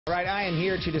All right, I am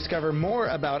here to discover more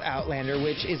about Outlander,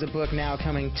 which is a book now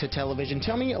coming to television.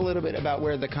 Tell me a little bit about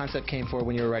where the concept came for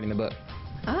when you were writing the book.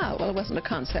 Well, it wasn't a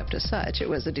concept as such. It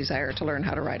was a desire to learn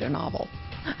how to write a novel.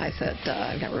 I said,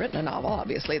 I've never written a novel.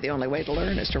 Obviously, the only way to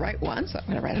learn is to write one, so I'm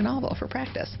going to write a novel for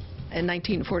practice. In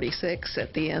 1946,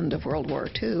 at the end of World War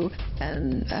II,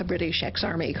 a British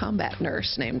ex-army combat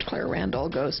nurse named Claire Randall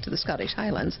goes to the Scottish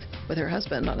Highlands with her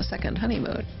husband on a second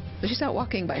honeymoon. So she's out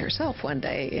walking by herself one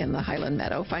day in the Highland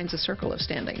meadow, finds a circle of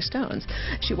standing stones.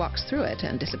 She walks through it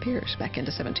and disappears back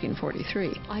into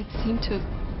 1743. I seem to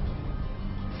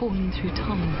have fallen through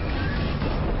time.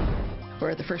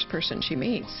 Where the first person she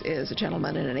meets is a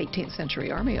gentleman in an 18th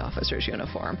century army officer's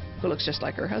uniform who looks just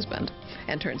like her husband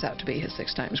and turns out to be his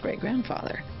 6 times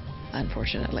great-grandfather.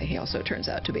 Unfortunately, he also turns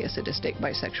out to be a sadistic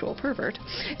bisexual pervert,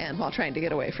 and while trying to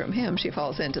get away from him, she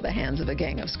falls into the hands of a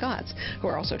gang of Scots who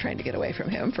are also trying to get away from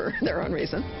him for their own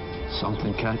reason.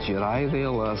 Something caught your eye there,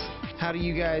 Les. How do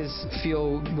you guys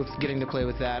feel with getting to play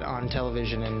with that on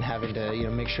television and having to,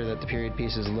 make sure that the period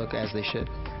pieces look as they should?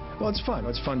 Well, it's fun.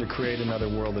 It's fun to create another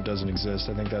world that doesn't exist.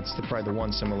 I think that's probably the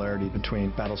one similarity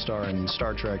between Battlestar and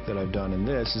Star Trek that I've done in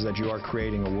this, is that you are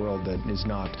creating a world that is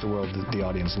not the world that the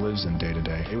audience lives in day to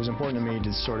day. It was important to me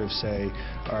to sort of say,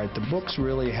 all right, the books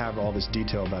really have all this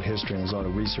detail about history, and there's a lot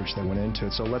of research that went into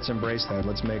it, so let's embrace that.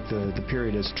 Let's make the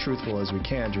period as truthful as we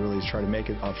can to really try to make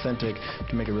it authentic,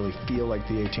 to make it really feel like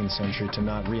the 18th century, to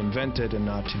not reinvent it and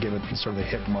not to give it sort of a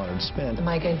hip modern spin. Am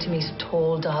I going to meet a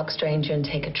tall, dark stranger and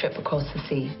take a trip across the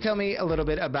sea? Tell me a little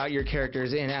bit about your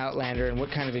characters in Outlander and what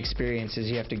kind of experiences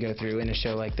you have to go through in a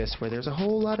show like this where there's a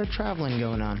whole lot of traveling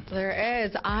going on. There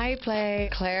is. I play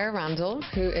Claire Randall,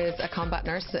 who is a combat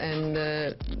nurse in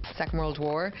the Second World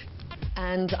War.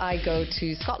 And I go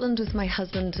to Scotland with my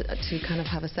husband to kind of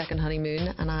have a second honeymoon,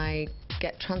 and I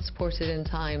get transported in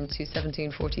time to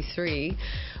 1743,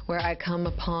 where I come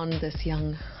upon this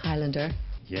young Highlander.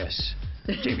 Yes.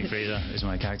 Jamie Fraser is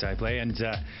my character I play, and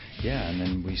and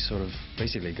then we sort of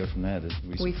basically go from there.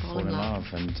 We fall in love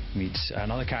and meet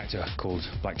another character called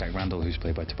Black Jack Randall, who's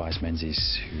played by Tobias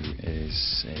Menzies, who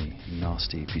is a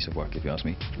nasty piece of work, if you ask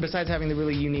me. Besides having the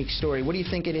really unique story, what do you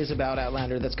think it is about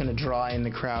Outlander that's going to draw in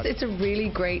the crowd? It's a really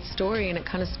great story, and it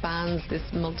kind of spans this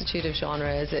multitude of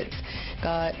genres. It's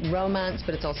got romance,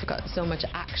 but it's also got so much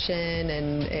action,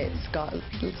 and it's got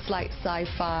slight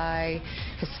sci-fi,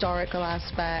 historical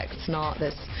aspects, not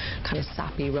this kind of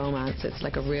sappy romance. It's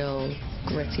like a real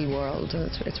gritty world, and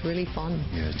it's really fun.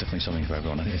 Yeah, it's definitely something for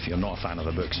everyone. If you're not a fan of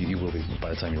the books, you will be by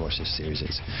the time you watch this series.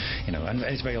 It's, and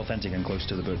it's very authentic and close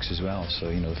to the books as well, so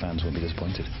the fans won't be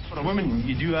disappointed. For a woman,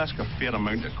 you do ask a fair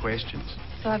amount of questions.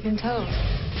 So I've been told.